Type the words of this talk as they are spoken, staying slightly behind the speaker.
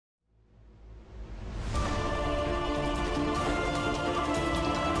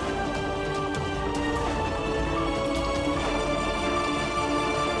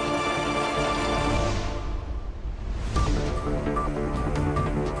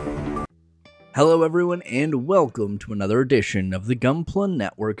Hello everyone and welcome to another edition of the Gunpla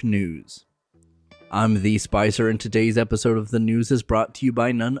Network News. I'm the Spicer and today's episode of the news is brought to you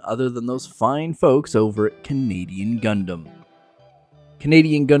by none other than those fine folks over at Canadian Gundam.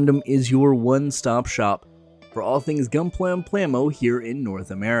 Canadian Gundam is your one-stop shop for all things Gunpla and Plamo here in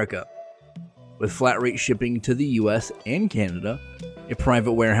North America. With flat rate shipping to the US and Canada, a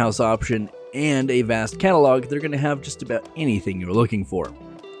private warehouse option, and a vast catalog, they're going to have just about anything you're looking for.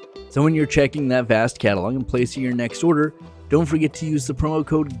 So when you're checking that vast catalog and placing your next order, don't forget to use the promo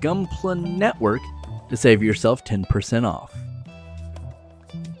code GUNPLANetwork to save yourself 10% off.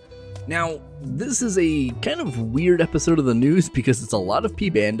 Now, this is a kind of weird episode of the news because it's a lot of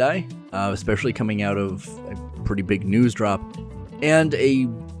P Bandai, especially coming out of a pretty big news drop, and a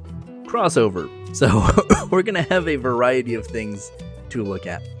crossover. So we're going to have a variety of things to look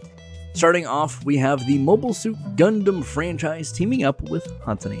at. Starting off, we have the Mobile Suit Gundam franchise teaming up with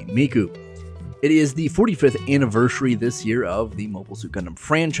Hatsune Miku. It is the 45th anniversary this year of the Mobile Suit Gundam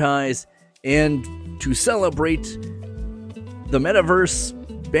franchise, and to celebrate the metaverse,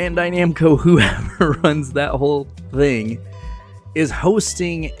 Bandai Namco, whoever runs that whole thing, is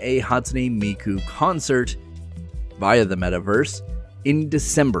hosting a Hatsune Miku concert via the metaverse in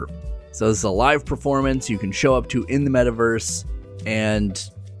December. So this is a live performance you can show up to in the metaverse and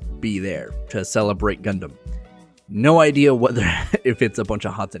be there to celebrate Gundam. No idea whether if it's a bunch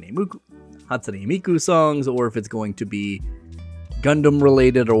of Hatsune Miku songs or if it's going to be Gundam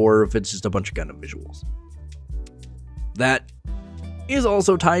related or if it's just a bunch of Gundam visuals. That is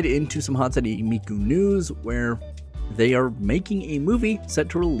also tied into some Hatsune Miku news where they are making a movie set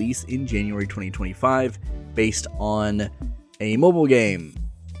to release in January 2025 based on a mobile game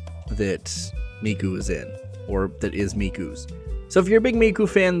that Miku is in, or that is Miku's. So if you're a big Miku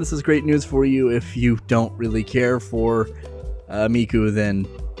fan, this is great news for you. If you don't really care for Miku, then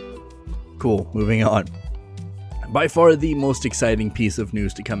cool, moving on. By far the most exciting piece of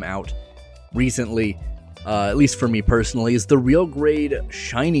news to come out recently, at least for me personally, is the Real Grade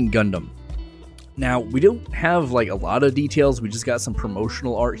Shining Gundam. Now, we don't have like a lot of details, we just got some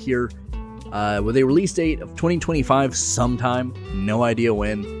promotional art here, with a release date of 2025 sometime, no idea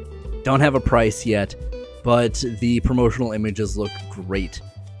when, don't have a price yet. But the promotional images look great.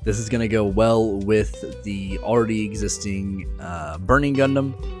 This is going to go well with the already existing Burning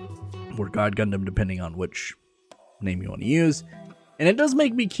Gundam, or God Gundam, depending on which name you want to use. And it does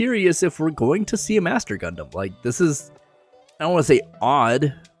make me curious if we're going to see a Master Gundam. Like, this is, I don't want to say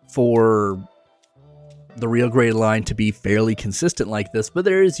odd for the Real Grade line to be fairly consistent like this, but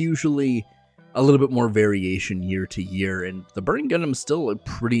there is usually a little bit more variation year to year, and the Burning Gundam is still a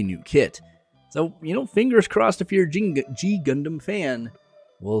pretty new kit. So, fingers crossed if you're a G Gundam fan,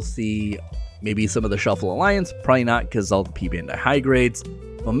 we'll see maybe some of the Shuffle Alliance, probably not because all the P Bandai high grades,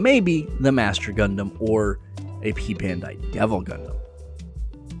 but maybe the Master Gundam or a P Bandai Devil Gundam.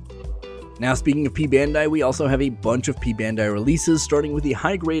 Now, speaking of P Bandai, we also have a bunch of P Bandai releases, starting with the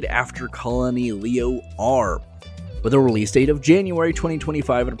high grade After Colony Leo R, with a release date of January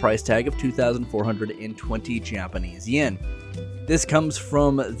 2025 and a price tag of 2,420 Japanese yen. This comes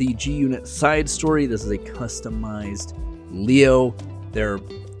from the G-Unit side story. This is a customized Leo. There are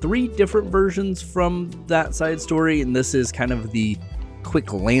 3 different versions from that side story, and this is kind of the quick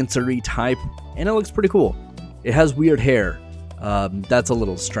lancery type, and it looks pretty cool. It has weird hair. That's a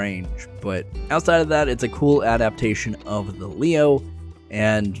little strange, but outside of that, it's a cool adaptation of the Leo,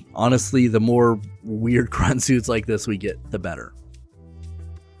 and honestly, the more weird grunt suits like this we get, the better.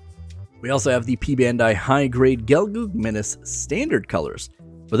 We also have the P Bandai high-grade Gelgoog Menace standard colors,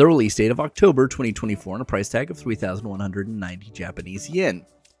 with a release date of October 2024 and a price tag of 3,190 Japanese yen.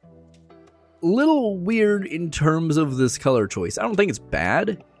 Little weird in terms of this color choice. I don't think it's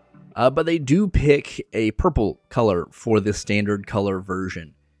bad, but they do pick a purple color for the standard color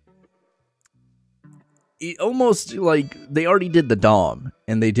version. It almost like they already did the Dom,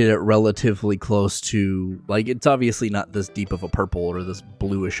 and they did it relatively close to, like, it's obviously not this deep of a purple or this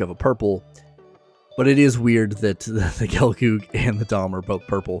bluish of a purple, but it is weird that the Gelgoog and the Dom are both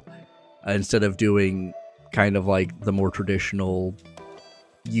purple, instead of doing kind of like the more traditional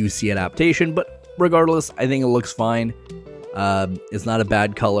UC adaptation, but regardless, I think it looks fine. It's not a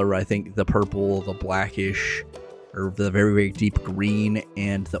bad color. I think the purple, the blackish, or the very, very deep green,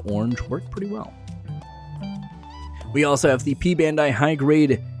 and the orange work pretty well. We also have the P Bandai high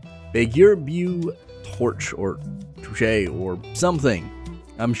grade Figure Bu Torch, or Touche, or something.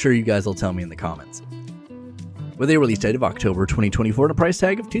 I'm sure you guys will tell me in the comments. With a release date of October 2024 and a price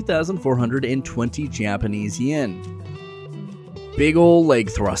tag of 2,420 Japanese yen. Big ol' leg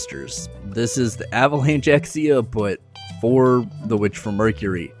thrusters. This is the Avalanche Exia, but for the Witch from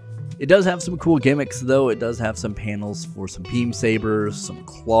Mercury. It does have some cool gimmicks, though. It does have some panels for some beam sabers, some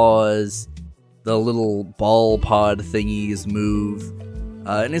claws, the little ball pod thingies move,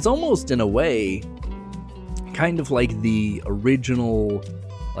 and it's almost, in a way, kind of like the original,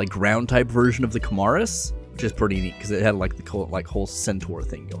 like, ground-type version of the Chamaris, which is pretty neat, because it had, like, the whole centaur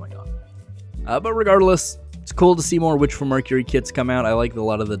thing going on. But regardless, it's cool to see more Witch from Mercury kits come out. I like a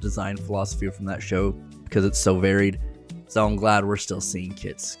lot of the design philosophy from that show, because it's so varied. So I'm glad we're still seeing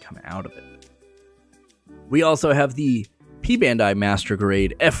kits come out of it. We also have the P Bandai Master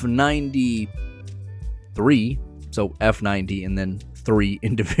Grade F93, so F90 and then 3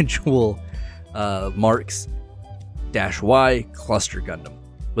 individual marks, -Y Cluster Gundam,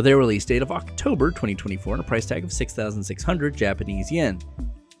 with a release date of October 2024 and a price tag of 6,600 Japanese yen.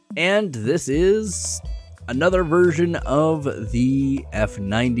 And this is another version of the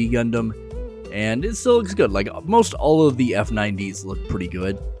F90 Gundam, and it still looks good. Like, most all of the F90s look pretty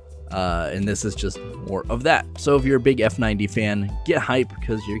good, and this is just more of that. So if you're a big F90 fan, get hype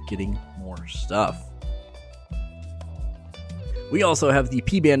because you're getting more stuff. We also have the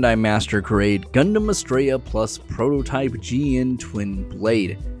P Bandai Master Grade Gundam Estrella Plus Prototype GN Twin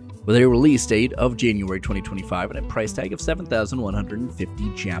Blade, with a release date of January 2025 and a price tag of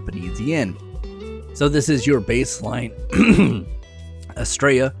 7,150 Japanese yen. So this is your baseline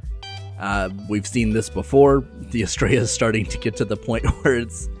Estrella. We've seen this before. The Estrella is starting to get to the point where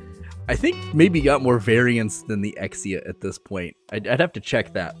it's, I think, maybe got more variants than the Exia at this point. I'd have to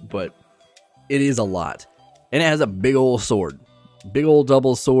check that, but it is a lot. And it has a big old sword. Big old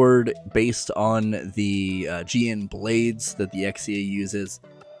double sword based on the GN blades that the Exia uses,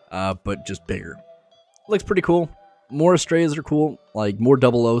 but just bigger. Looks pretty cool. More Estrellas are cool, like more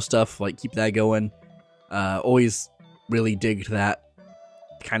 00 stuff, like keep that going. Always really digged that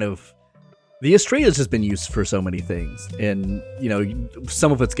kind of. The Estrella's just been used for so many things, and you know,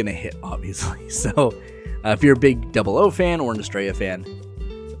 some of it's gonna hit, obviously. So if you're a big 00 fan or an Estrella fan,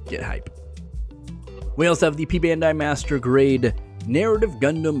 get hype. We also have the P Bandai Master Grade Narrative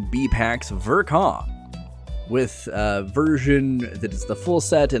Gundam B-Packs Verka, with a version that is the full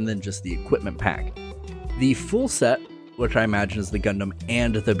set and then just the equipment pack. The full set, which I imagine is the Gundam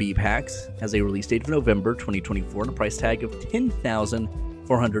and the B-Packs, has a release date of November 2024 and a price tag of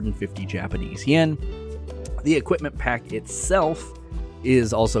 10,450 Japanese yen. The equipment pack itself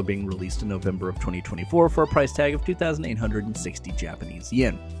is also being released in November of 2024 for a price tag of 2,860 Japanese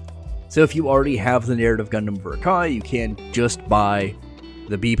yen. So if you already have the Narrative Gundam Verka, you can just buy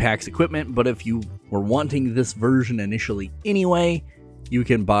the B-Packs equipment, but if you were wanting this version initially anyway, you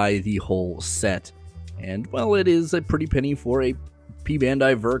can buy the whole set. And, well, it is a pretty penny for a P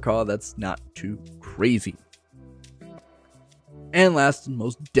Bandai Verka. That's not too crazy. And last and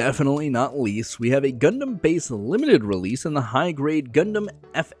most definitely not least, we have a Gundam Base limited release in the high-grade Gundam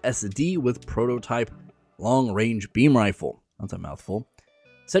FSD with prototype long-range beam rifle. That's a mouthful.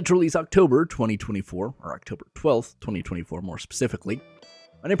 Set to release October 2024, or October 12th, 2024 more specifically,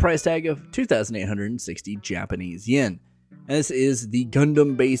 on a price tag of 2,860 Japanese yen. And this is the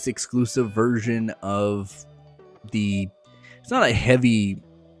Gundam Base exclusive version of the, it's not a heavy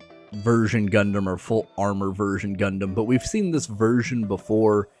version Gundam or full armor version Gundam, but we've seen this version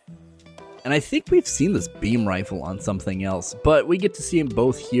before, and I think we've seen this beam rifle on something else, but we get to see them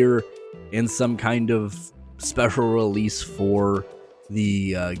both here in some kind of special release for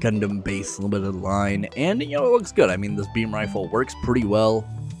the Gundam Base limited line, and you know, it looks good. I mean, this beam rifle works pretty well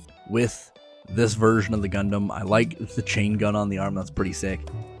with this version of the Gundam. I like the chain gun on the arm, that's pretty sick.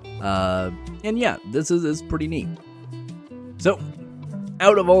 And yeah, this is pretty neat. So,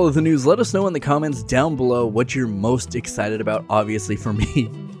 out of all of the news, let us know in the comments down below what you're most excited about. Obviously, for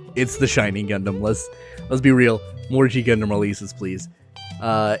me, it's the Shining Gundam. Let's be real. More G Gundam releases, please.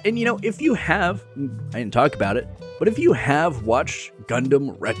 And you know, if you have, I didn't talk about it, but if you have watched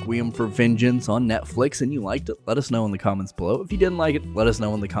Gundam Requiem for Vengeance on Netflix and you liked it, let us know in the comments below. If you didn't like it, let us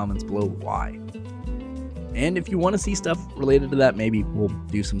know in the comments below why. And if you want to see stuff related to that, maybe we'll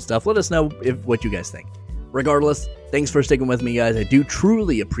do some stuff. Let us know what you guys think. Regardless, thanks for sticking with me, guys. I do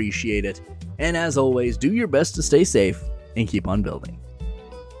truly appreciate it. And as always, do your best to stay safe and keep on building.